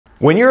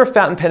When you're a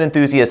fountain pen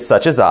enthusiast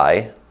such as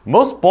I,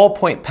 most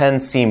ballpoint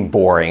pens seem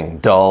boring,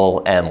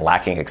 dull, and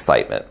lacking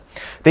excitement.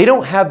 They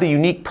don't have the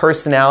unique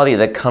personality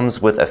that comes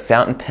with a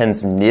fountain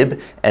pen's nib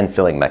and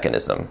filling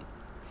mechanism.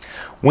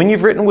 When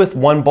you've written with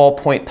one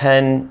ballpoint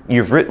pen,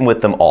 you've written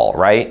with them all,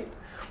 right?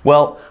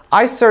 Well,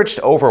 I searched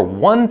over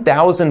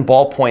 1,000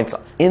 ballpoints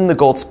in the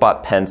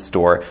Goldspot Pen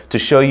store to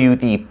show you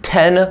the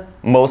 10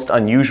 most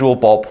unusual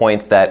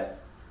ballpoints that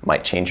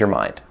might change your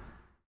mind.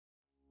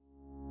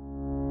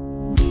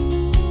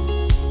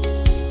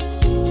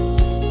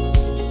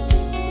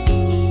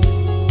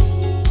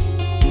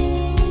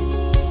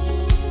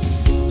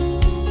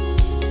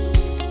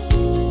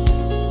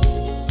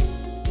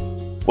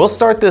 We'll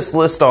start this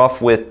list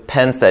off with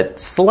pens that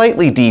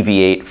slightly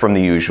deviate from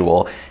the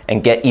usual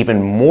and get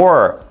even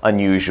more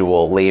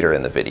unusual later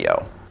in the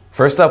video.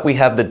 First up, we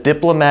have the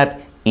Diplomat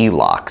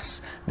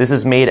E-Lox. This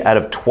is made out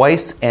of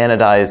twice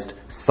anodized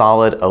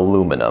solid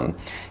aluminum.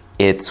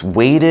 It's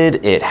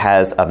weighted, it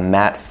has a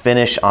matte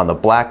finish on the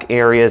black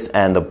areas,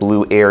 and the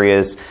blue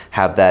areas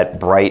have that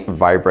bright,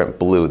 vibrant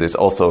blue. There's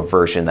also a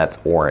version that's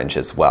orange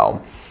as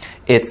well.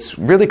 It's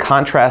really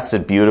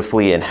contrasted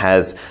beautifully and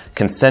has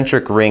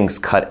concentric rings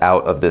cut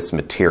out of this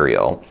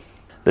material.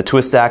 The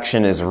twist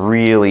action is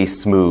really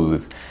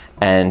smooth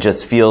and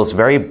just feels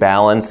very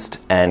balanced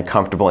and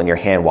comfortable in your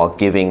hand while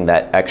giving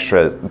that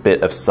extra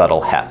bit of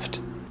subtle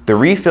heft. The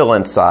refill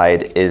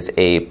inside is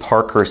a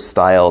Parker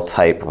style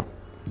type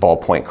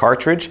ballpoint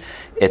cartridge.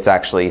 It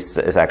actually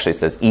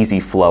says Easy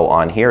Flow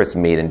on here. It's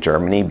made in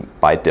Germany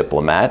by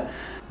Diplomat.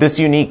 This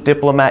unique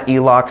Diplomat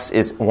E-Lox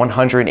is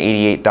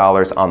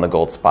 $188 on the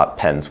Goldspot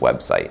Pens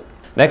website.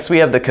 Next we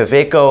have the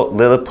Kaweco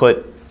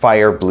Lilliput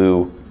Fire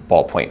Blue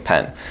ballpoint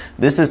pen.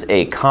 This is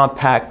a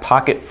compact,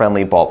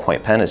 pocket-friendly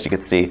ballpoint pen. As you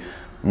can see,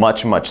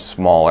 much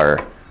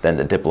smaller than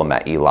the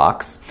Diplomat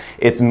E-Lox.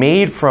 It's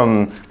made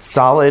from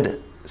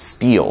solid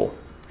steel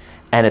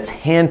and it's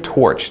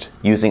hand-torched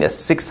using a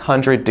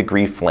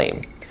 600-degree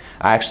flame.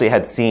 I actually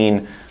had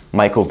seen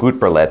Michael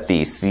Gutberlet,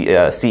 the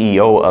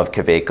CEO of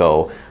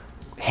Kaweco,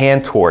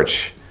 hand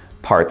torch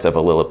parts of a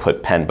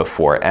Lilliput pen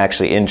before,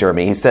 actually in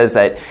Germany. He says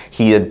that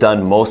he had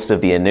done most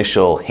of the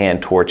initial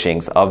hand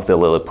torchings of the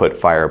Lilliput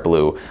Fire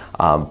Blue,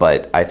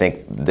 but I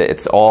think that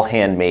it's all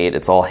handmade,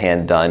 it's all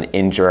hand done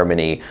in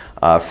Germany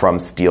from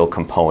steel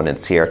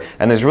components here.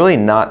 And there's really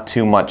not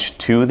too much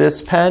to this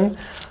pen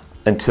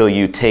until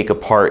you take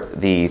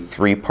apart the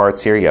three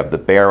parts here. You have the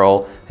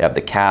barrel, you have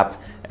the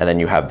cap, and then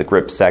you have the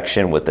grip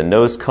section with the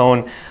nose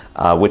cone,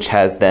 which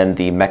has then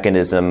the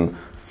mechanism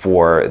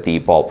for the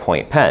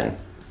ballpoint pen.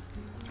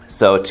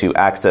 So to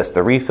access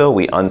the refill,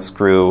 we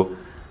unscrew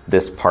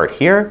this part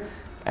here,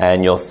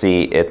 and you'll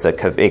see it's a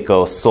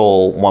Kaweco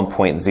Sol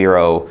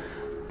 1.0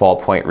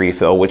 ballpoint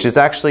refill, which is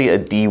actually a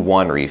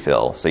D1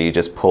 refill. So you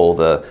just pull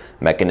the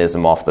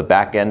mechanism off the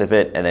back end of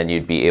it, and then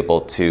you'd be able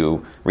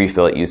to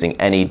refill it using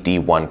any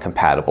D1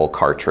 compatible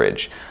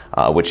cartridge,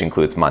 which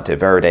includes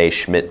Monteverde.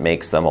 Schmidt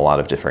makes them. A lot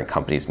of different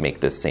companies make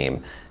this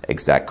same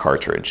exact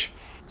cartridge.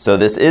 So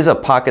this is a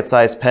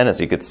pocket-sized pen. As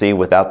you can see,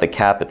 without the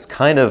cap, it's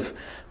kind of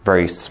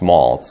very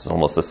small. It's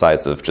almost the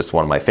size of just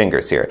one of my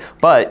fingers here.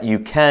 But you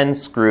can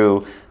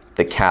screw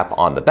the cap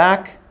on the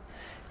back,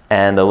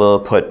 and the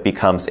Lilliput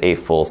becomes a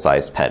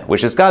full-size pen,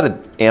 which has got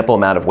an ample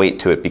amount of weight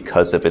to it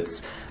because of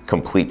its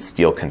complete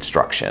steel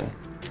construction.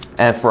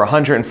 And for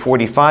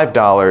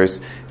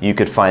 $145, you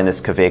could find this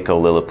Kaweco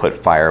Lilliput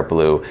Fire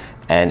Blue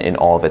and in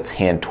all of its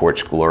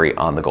hand-torch glory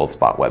on the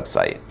Goldspot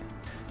website.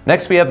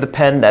 Next we have the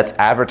pen that's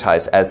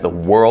advertised as the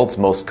world's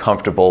most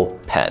comfortable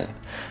pen.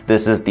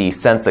 This is the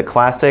Sensa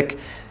Classic,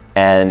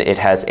 and it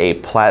has a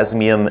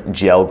plasmium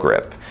gel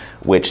grip,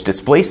 which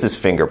displaces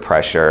finger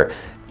pressure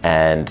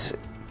and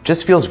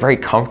just feels very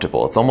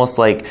comfortable. It's almost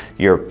like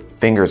your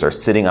fingers are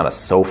sitting on a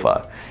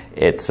sofa.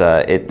 It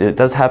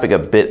does have like a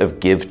bit of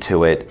give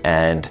to it,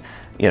 and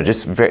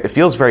it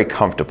feels very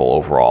comfortable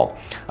overall.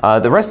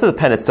 The rest of the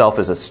pen itself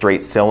is a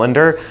straight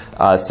cylinder,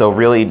 so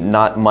really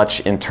not much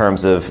in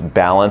terms of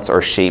balance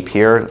or shape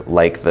here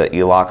like the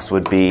E-Lox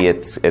would be.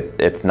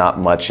 It's not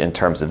much in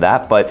terms of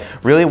that, but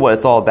really what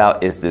it's all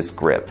about is this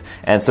grip.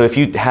 And so if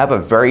you have a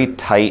very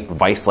tight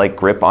vice-like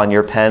grip on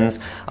your pens,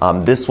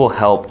 this will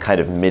help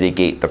kind of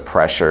mitigate the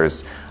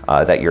pressures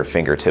that your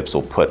fingertips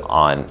will put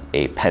on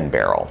a pen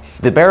barrel.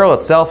 The barrel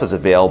itself is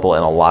available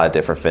in a lot of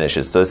different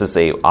finishes. So this is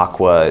a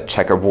aqua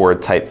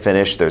checkerboard type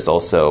finish. There's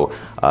also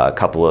a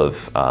couple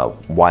of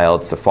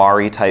wild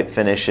safari type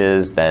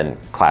finishes, then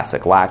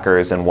classic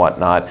lacquers and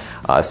whatnot.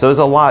 So there's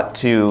a lot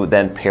to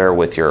then pair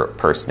with your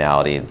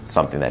personality,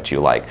 something that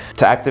you like.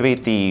 To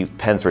activate the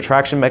pen's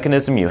retraction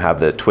mechanism, you have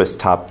the twist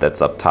top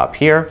that's up top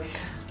here.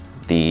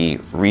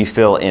 The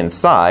refill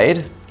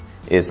inside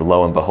is,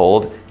 lo and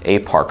behold, a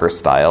Parker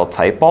style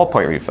type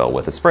ballpoint refill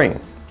with a spring.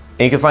 And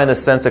you can find the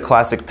Sensa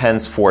Classic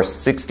pens for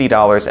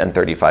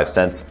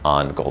 $60.35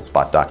 on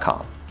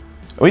goldspot.com.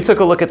 We took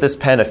a look at this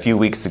pen a few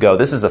weeks ago.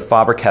 This is the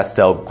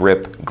Faber-Castell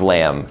Grip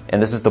Glam,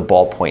 and this is the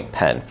ballpoint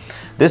pen.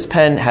 This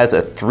pen has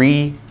a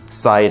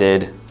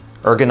three-sided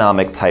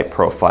ergonomic type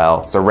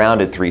profile. It's a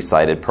rounded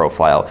three-sided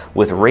profile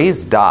with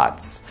raised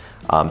dots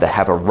that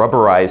have a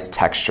rubberized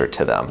texture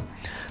to them.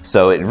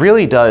 So it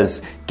really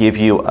does give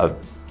you a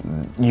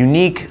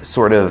unique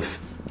sort of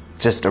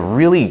just a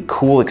really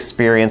cool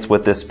experience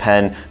with this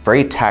pen,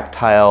 very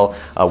tactile,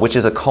 which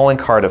is a calling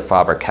card of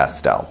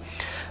Faber-Castell.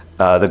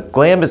 The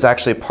glam is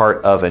actually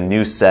part of a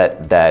new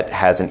set that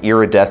has an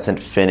iridescent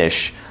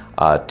finish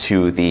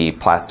to the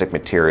plastic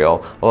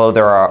material, although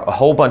there are a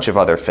whole bunch of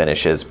other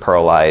finishes,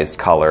 pearlized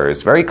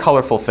colors, very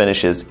colorful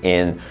finishes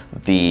in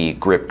the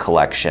grip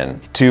collection.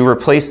 To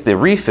replace the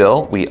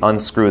refill, we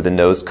unscrew the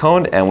nose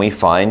cone and we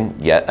find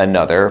yet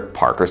another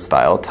Parker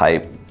style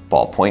type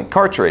ballpoint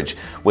cartridge,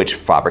 which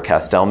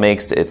Faber-Castell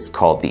makes. It's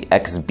called the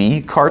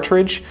XB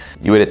cartridge.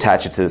 You would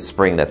attach it to the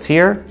spring that's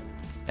here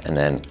and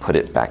then put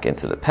it back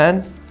into the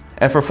pen.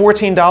 And for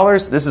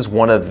 $14, this is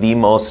one of the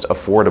most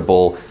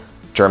affordable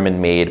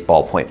German-made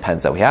ballpoint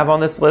pens that we have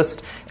on this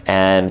list,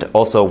 and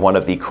also one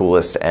of the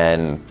coolest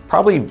and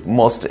probably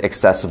most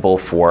accessible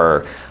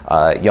for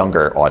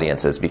younger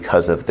audiences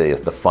because of the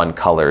fun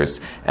colors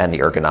and the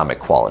ergonomic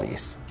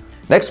qualities.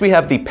 Next, we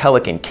have the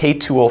Pelikan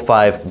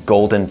K205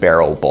 Golden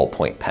Barrel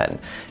ballpoint pen.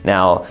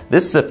 Now,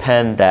 this is a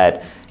pen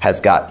that has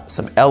got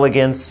some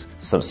elegance,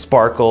 some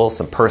sparkle,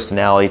 some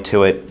personality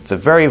to it. It's a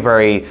very,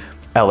 very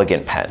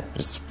elegant pen,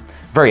 just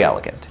very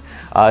elegant.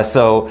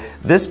 So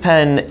this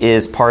pen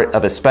is part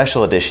of a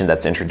special edition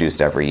that's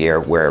introduced every year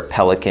where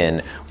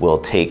Pelikan will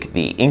take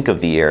the ink of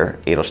the year,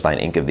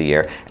 Edelstein ink of the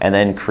year, and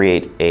then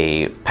create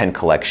a pen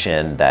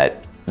collection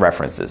that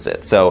references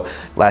it. So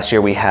last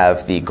year we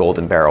have the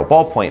Golden Barrel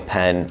ballpoint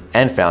pen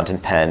and fountain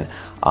pen,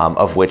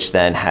 of which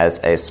then has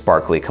a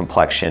sparkly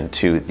complexion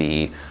to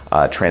the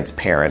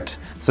transparent.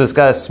 So it's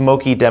got a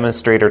smoky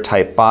demonstrator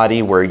type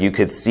body where you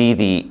could see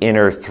the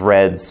inner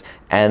threads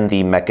and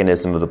the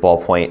mechanism of the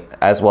ballpoint,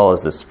 as well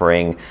as the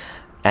spring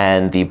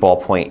and the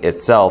ballpoint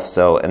itself.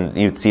 So, and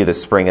you'd see the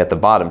spring at the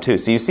bottom too.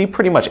 So you see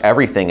pretty much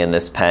everything in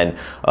this pen,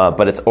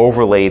 but it's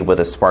overlaid with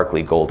a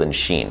sparkly golden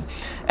sheen.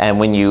 And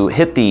when you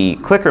hit the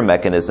clicker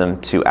mechanism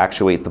to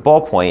actuate the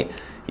ballpoint,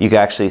 you can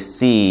actually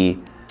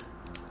see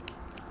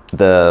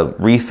the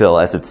refill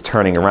as it's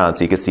turning around.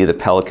 So you can see the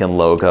Pelikan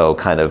logo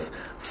kind of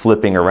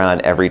flipping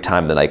around every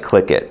time that I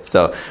click it.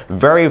 So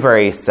very,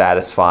 very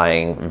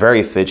satisfying,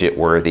 very fidget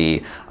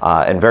worthy,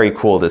 and very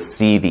cool to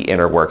see the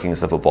inner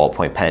workings of a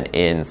ballpoint pen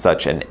in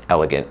such an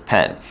elegant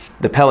pen.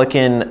 The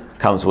Pelikan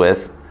comes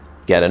with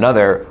yet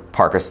another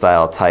Parker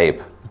style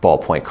type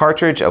ballpoint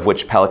cartridge, of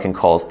which Pelikan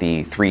calls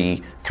the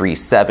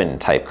 337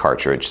 type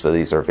cartridge. So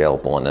these are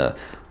available in a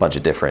bunch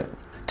of different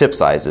tip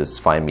sizes,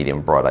 fine, medium,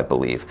 broad, I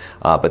believe.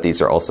 But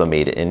these are also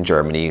made in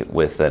Germany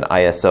with an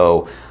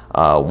ISO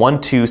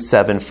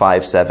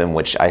 12757,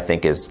 which I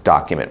think is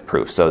document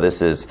proof. So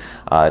this is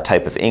a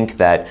type of ink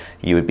that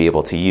you would be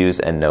able to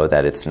use and know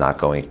that it's not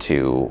going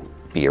to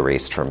be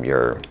erased from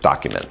your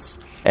documents.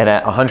 And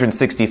at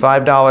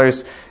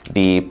 $165,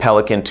 the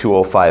Pelikan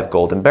 205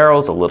 Golden Barrel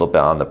is a little bit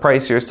on the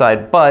pricier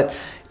side, but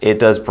it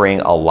does bring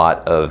a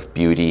lot of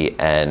beauty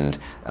and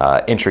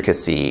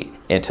intricacy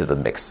into the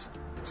mix.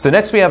 So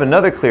next we have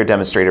another clear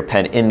demonstrator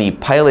pen in the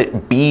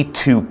Pilot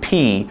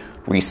B2P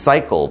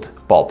recycled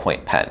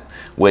ballpoint pen,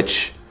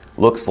 which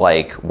looks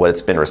like what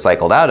it's been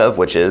recycled out of,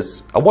 which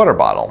is a water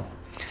bottle.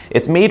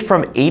 It's made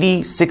from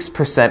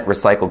 86%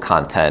 recycled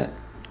content,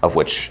 of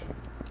which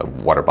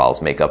water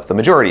bottles make up the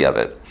majority of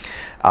it.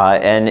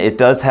 And it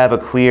does have a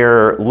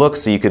clear look,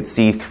 so you could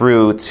see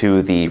through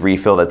to the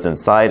refill that's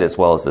inside, as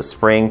well as the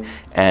spring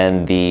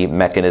and the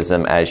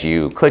mechanism as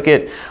you click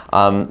it.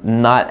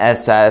 Not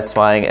as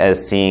satisfying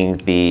as seeing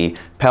the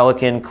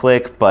Pelikan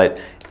click, but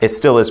it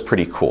still is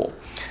pretty cool.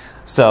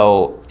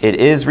 So it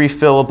is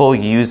refillable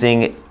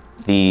using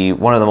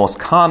one of the most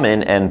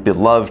common and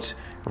beloved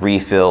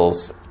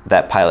refills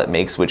that Pilot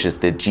makes, which is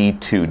the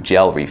G2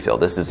 gel refill.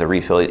 This is a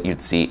refill that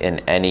you'd see in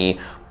any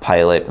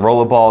Pilot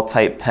rollerball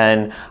type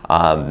pen,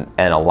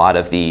 and a lot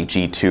of the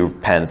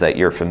G2 pens that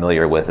you're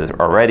familiar with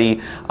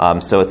already.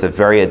 So it's a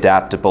very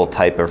adaptable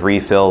type of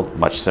refill,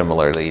 much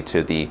similarly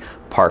to the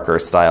Parker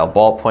style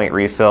ballpoint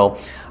refill,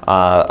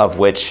 of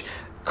which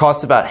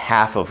costs about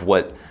half of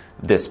what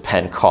this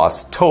pen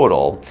costs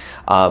total,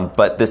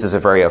 but this is a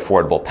very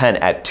affordable pen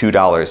at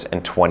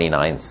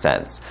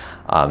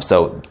 $2.29.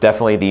 So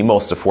definitely the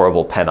most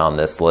affordable pen on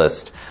this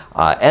list,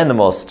 and the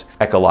most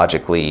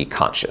ecologically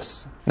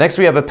conscious. Next,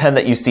 we have a pen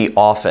that you see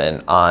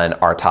often on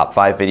our top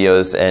 5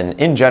 videos and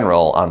in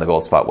general on the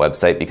Goldspot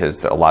website,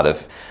 because a lot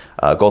of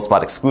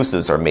Goldspot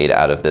exclusives are made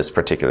out of this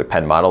particular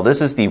pen model. This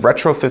is the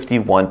Retro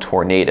 51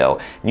 Tornado.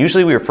 And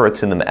usually we refer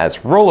to them as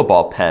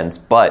rollerball pens,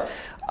 but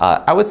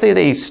I would say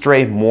they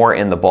stray more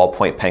in the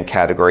ballpoint pen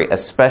category,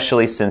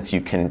 especially since you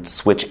can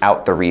switch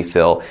out the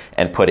refill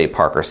and put a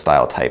Parker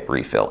style type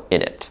refill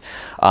in it.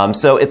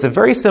 So it's a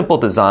very simple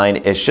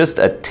design. It's just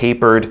a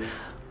tapered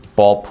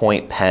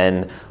ballpoint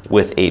pen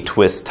with a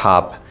twist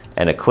top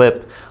and a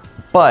clip.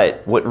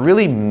 But what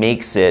really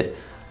makes it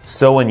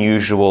so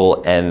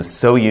unusual and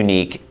so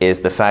unique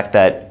is the fact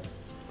that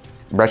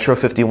Retro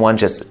 51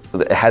 just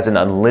has an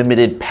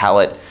unlimited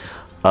palette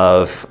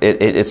of,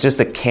 it's just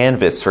a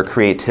canvas for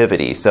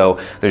creativity. So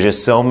there's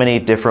just so many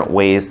different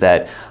ways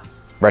that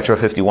Retro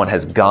 51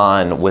 has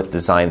gone with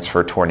designs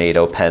for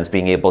tornado pens,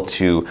 being able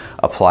to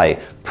apply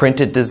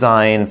printed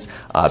designs,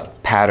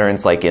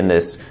 patterns like in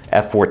this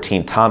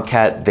F14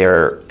 Tomcat,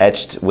 they're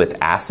etched with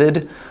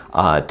acid,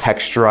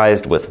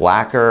 texturized with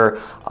lacquer,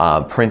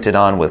 printed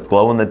on with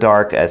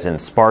glow-in-the-dark, as in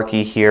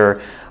Sparky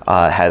here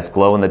has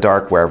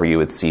glow-in-the-dark wherever you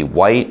would see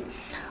white.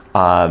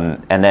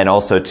 And then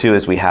also too,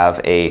 as we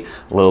have a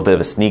little bit of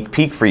a sneak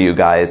peek for you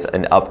guys,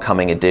 an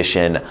upcoming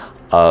edition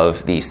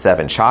of the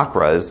 7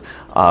 Chakras,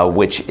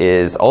 which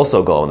is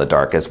also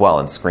glow-in-the-dark as well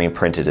and screen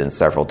printed in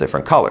several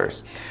different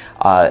colors.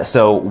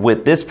 So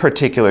with this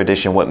particular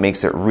edition, what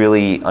makes it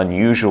really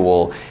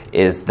unusual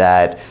is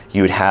that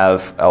you'd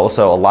have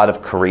also a lot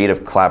of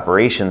creative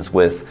collaborations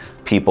with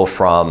people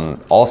from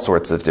all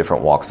sorts of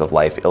different walks of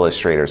life: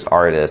 illustrators,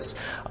 artists,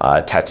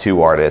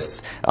 tattoo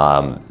artists,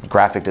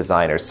 graphic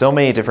designers. So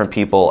many different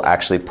people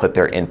actually put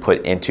their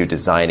input into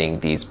designing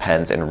these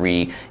pens and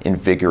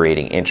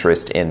reinvigorating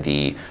interest in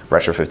the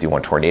Retro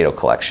 51 Tornado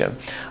collection.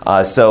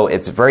 So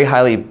it's very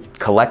highly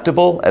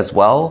collectible as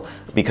well,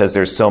 because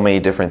there's so many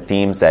different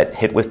themes that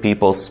hit with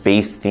people: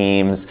 space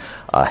themes,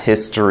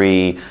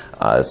 history,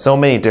 so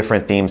many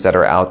different themes that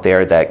are out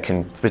there that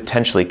can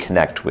potentially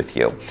connect with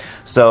you.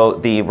 So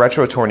the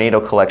Retro Tornado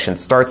collection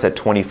starts at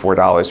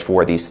 $24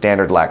 for the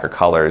standard lacquer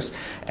colors,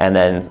 and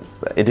then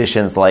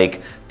editions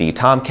like the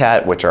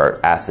Tomcat, which are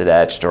acid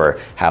etched or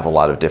have a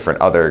lot of different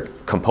other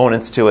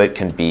components to it,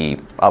 can be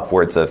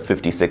upwards of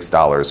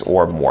 $56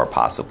 or more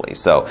possibly.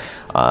 So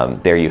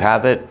there you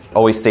have it.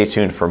 Always stay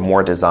tuned for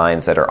more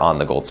designs that are on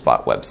the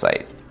Goldspot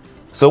website.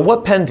 So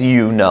what pen do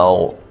you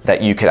know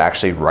that you could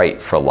actually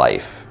write for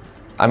life?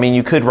 I mean,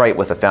 you could write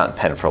with a fountain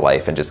pen for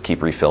life and just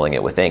keep refilling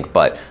it with ink,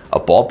 but a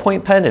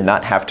ballpoint pen and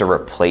not have to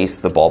replace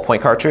the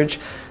ballpoint cartridge,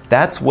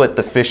 that's what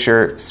the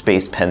Fisher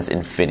Space Pen's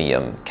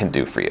Infinium can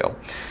do for you.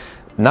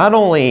 Not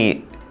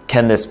only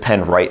can this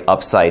pen write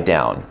upside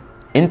down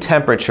in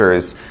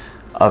temperatures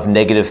of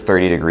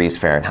 -30 degrees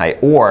Fahrenheit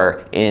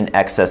or in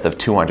excess of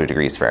 200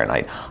 degrees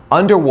Fahrenheit,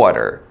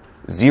 underwater,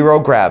 zero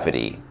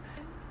gravity,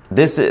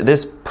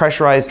 this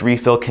pressurized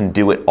refill can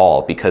do it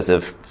all because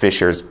of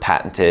Fisher's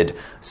patented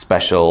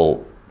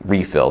special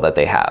refill that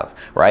they have,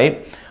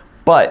 right?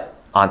 But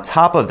on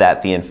top of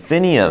that, the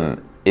Infinium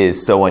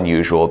is so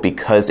unusual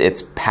because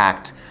it's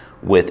packed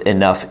with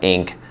enough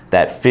ink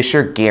that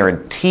Fisher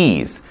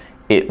guarantees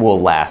it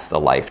will last a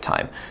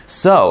lifetime.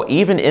 So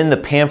even in the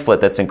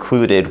pamphlet that's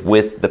included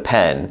with the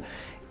pen,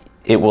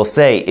 it will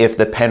say if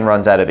the pen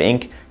runs out of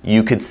ink,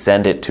 you could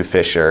send it to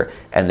Fisher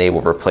and they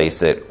will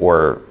replace it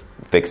or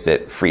fix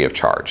it free of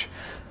charge.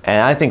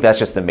 And I think that's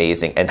just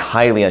amazing and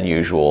highly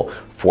unusual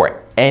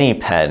for any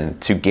pen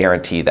to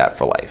guarantee that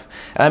for life.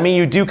 And I mean,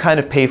 you do kind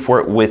of pay for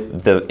it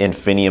with the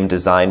Infinium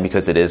design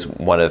because it is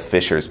one of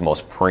Fisher's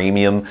most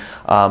premium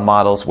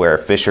models, where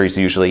Fisher's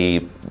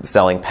usually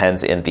selling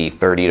pens in the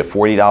 $30 to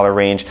 $40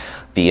 range.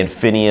 The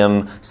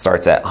Infinium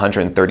starts at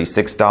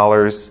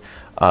 $136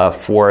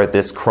 for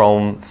this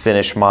chrome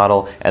finish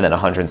model, and then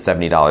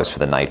 $170 for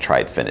the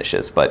nitride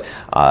finishes. But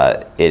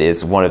it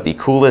is one of the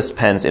coolest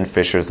pens in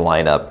Fisher's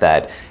lineup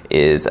that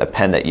is a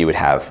pen that you would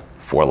have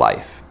for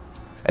life.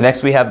 And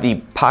next we have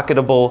the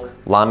pocketable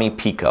Lamy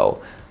Pico.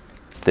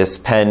 This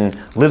pen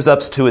lives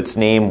up to its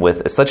name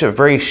with such a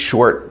very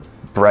short,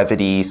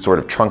 brevity, sort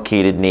of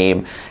truncated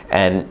name,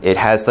 and it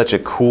has such a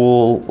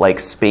cool, like,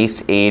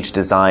 space age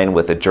design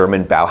with a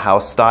German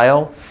Bauhaus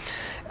style.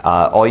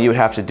 All you would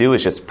have to do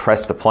is just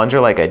press the plunger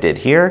like I did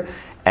here,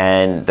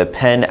 and the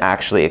pen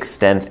actually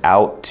extends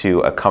out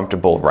to a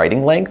comfortable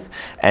writing length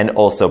and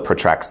also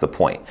protracts the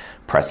point.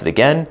 Press it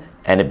again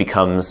and it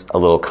becomes a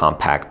little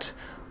compact,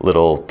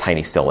 little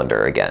tiny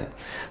cylinder again.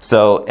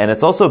 So, and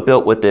it's also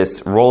built with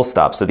this roll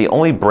stop. So the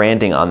only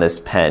branding on this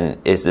pen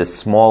is this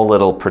small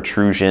little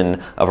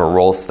protrusion of a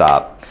roll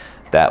stop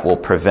that will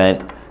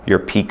prevent your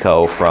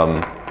Pico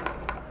from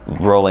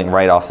rolling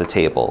right off the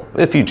table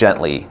if you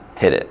gently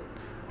hit it.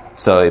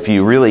 So if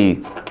you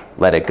really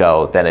let it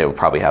go, then it will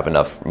probably have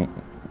enough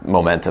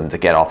momentum to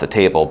get off the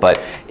table, but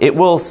it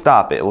will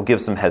stop it. It will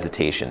give some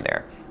hesitation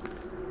there.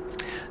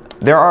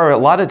 There are a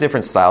lot of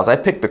different styles. I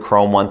picked the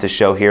chrome one to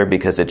show here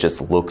because it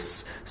just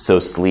looks so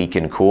sleek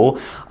and cool,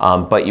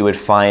 but you would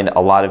find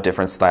a lot of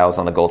different styles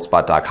on the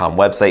goldspot.com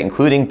website,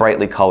 including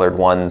brightly colored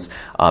ones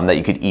that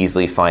you could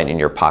easily find in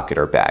your pocket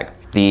or bag.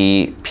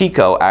 The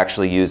Pico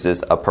actually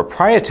uses a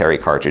proprietary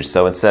cartridge,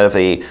 so instead of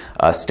a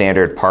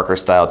standard Parker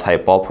style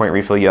type ballpoint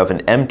refill, you have an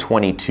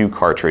M22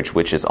 cartridge,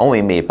 which is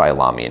only made by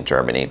Lamy in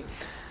Germany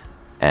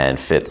and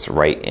fits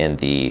right in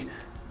the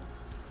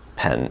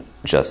pen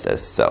just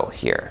as so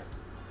here.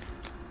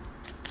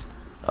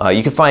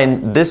 You can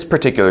find this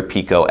particular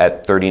Pico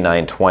at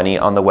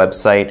 $39.20 on the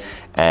website,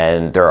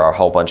 and there are a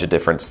whole bunch of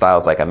different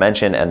styles like I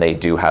mentioned, and they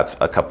do have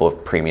a couple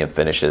of premium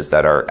finishes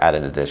that are at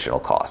an additional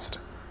cost.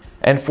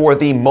 And for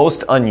the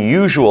most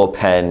unusual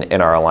pen in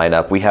our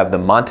lineup, we have the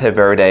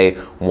Monteverde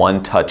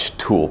One Touch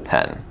Tool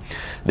Pen.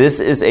 This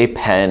is a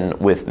pen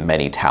with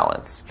many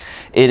talents.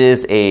 It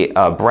is a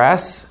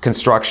brass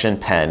construction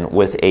pen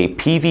with a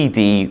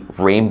PVD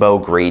rainbow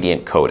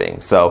gradient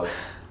coating. So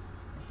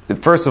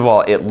First of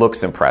all, it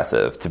looks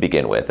impressive to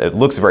begin with. It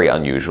looks very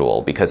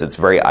unusual because it's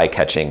very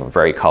eye-catching,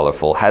 very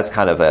colorful, has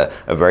kind of a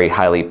very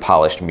highly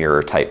polished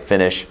mirror type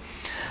finish.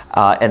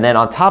 And then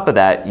on top of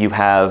that, you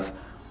have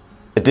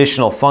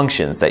additional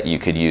functions that you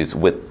could use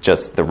with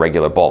just the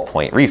regular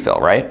ballpoint refill,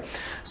 right?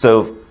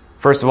 So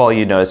first of all,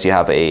 you notice you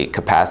have a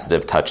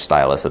capacitive touch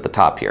stylus at the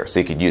top here.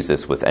 So you could use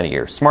this with any of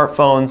your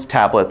smartphones,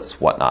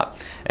 tablets, whatnot,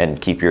 and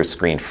keep your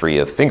screen free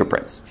of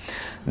fingerprints.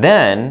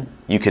 Then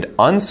you could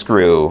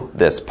unscrew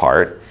this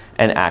part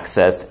and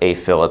access a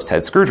Phillips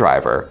head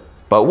screwdriver.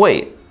 But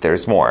wait,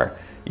 there's more.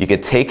 You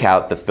could take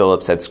out the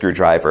Phillips head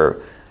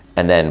screwdriver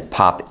and then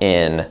pop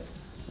in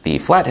the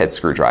flathead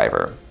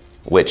screwdriver,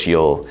 which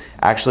you'll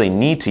actually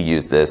need to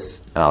use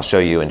this, and I'll show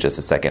you in just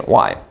a second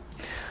why.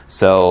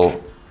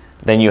 So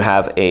then you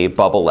have a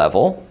bubble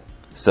level.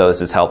 So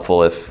this is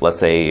helpful if, let's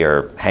say,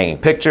 you're hanging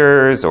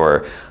pictures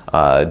or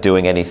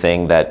doing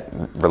anything that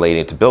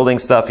related to building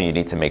stuff and you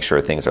need to make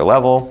sure things are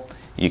level.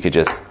 You could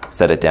just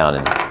set it down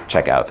and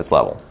check out if it's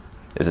level.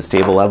 Is it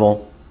stable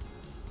level?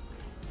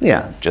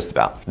 Yeah, just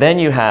about. Then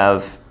you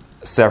have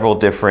several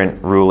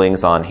different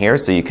rulings on here,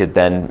 so you could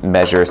then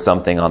measure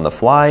something on the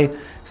fly,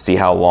 see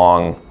how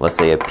long, let's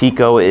say, a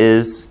pico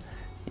is.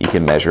 You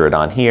can measure it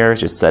on here,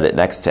 just set it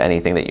next to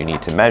anything that you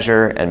need to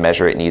measure and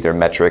measure it in either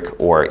metric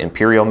or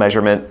imperial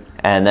measurement.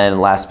 And then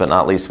last but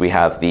not least, we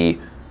have the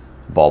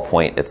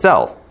ballpoint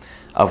itself,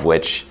 of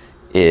which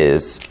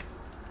is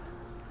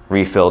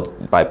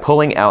refilled by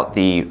pulling out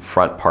the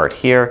front part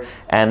here,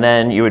 and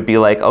then you would be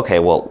like, okay,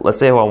 well, let's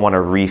say I want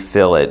to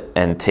refill it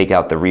and take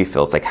out the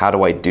refills. Like, how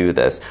do I do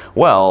this?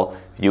 Well,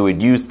 you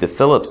would use the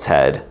Phillips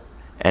head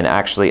and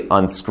actually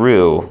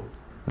unscrew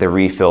the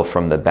refill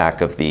from the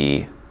back of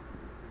the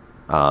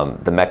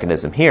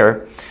mechanism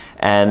here.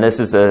 And this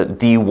is a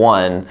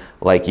D1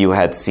 like you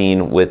had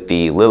seen with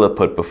the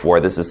Lilliput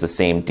before. This is the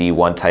same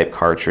D1 type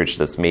cartridge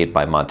that's made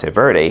by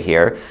Monteverde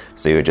here.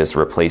 So you would just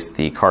replace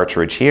the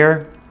cartridge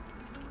here,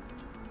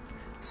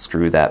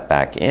 screw that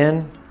back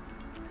in,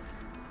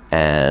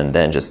 and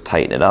then just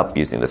tighten it up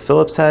using the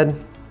Phillips head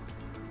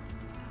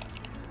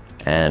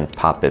and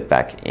pop it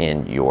back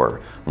in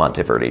your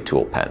Monteverde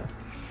tool pen.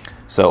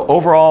 So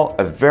overall,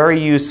 a very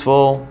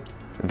useful,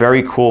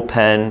 very cool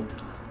pen.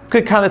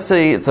 Could kind of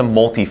say it's a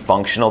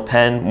multifunctional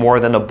pen more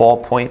than a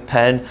ballpoint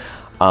pen.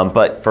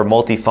 But for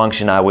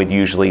multifunction, I would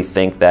usually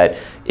think that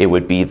it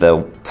would be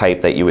the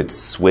type that you would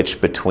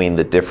switch between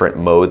the different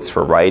modes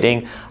for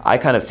writing. I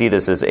kind of see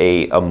this as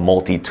a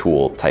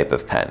multi-tool type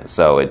of pen.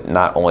 So it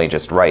not only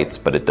just writes,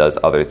 but it does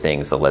other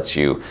things that lets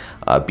you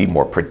be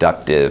more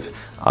productive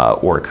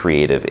or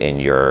creative in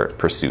your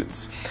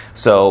pursuits.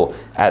 So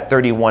at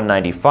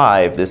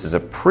 $31.95, this is a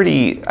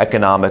pretty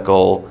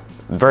economical,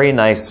 very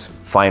nice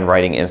fine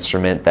writing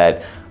instrument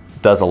that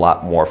does a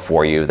lot more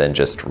for you than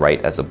just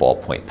write as a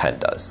ballpoint pen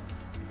does.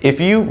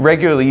 If you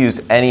regularly use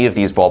any of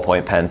these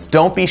ballpoint pens,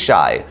 don't be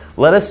shy.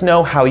 Let us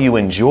know how you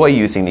enjoy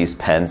using these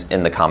pens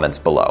in the comments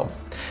below.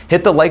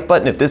 Hit the like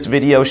button if this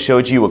video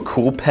showed you a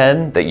cool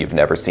pen that you've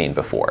never seen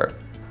before.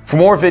 For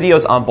more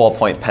videos on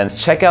ballpoint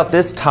pens, check out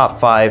this top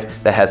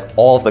 5 that has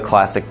all of the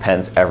classic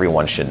pens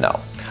everyone should know.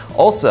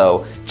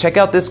 Also, check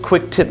out this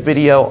quick tip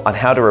video on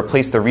how to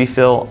replace the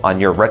refill on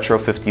your Retro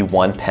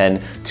 51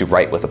 pen to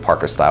write with a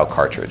Parker style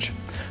cartridge.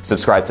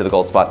 Subscribe to the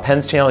Goldspot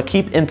Pens channel to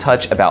keep in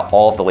touch about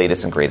all of the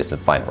latest and greatest in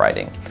fine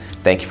writing.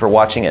 Thank you for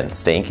watching and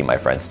stay inky, my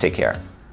friends. Take care.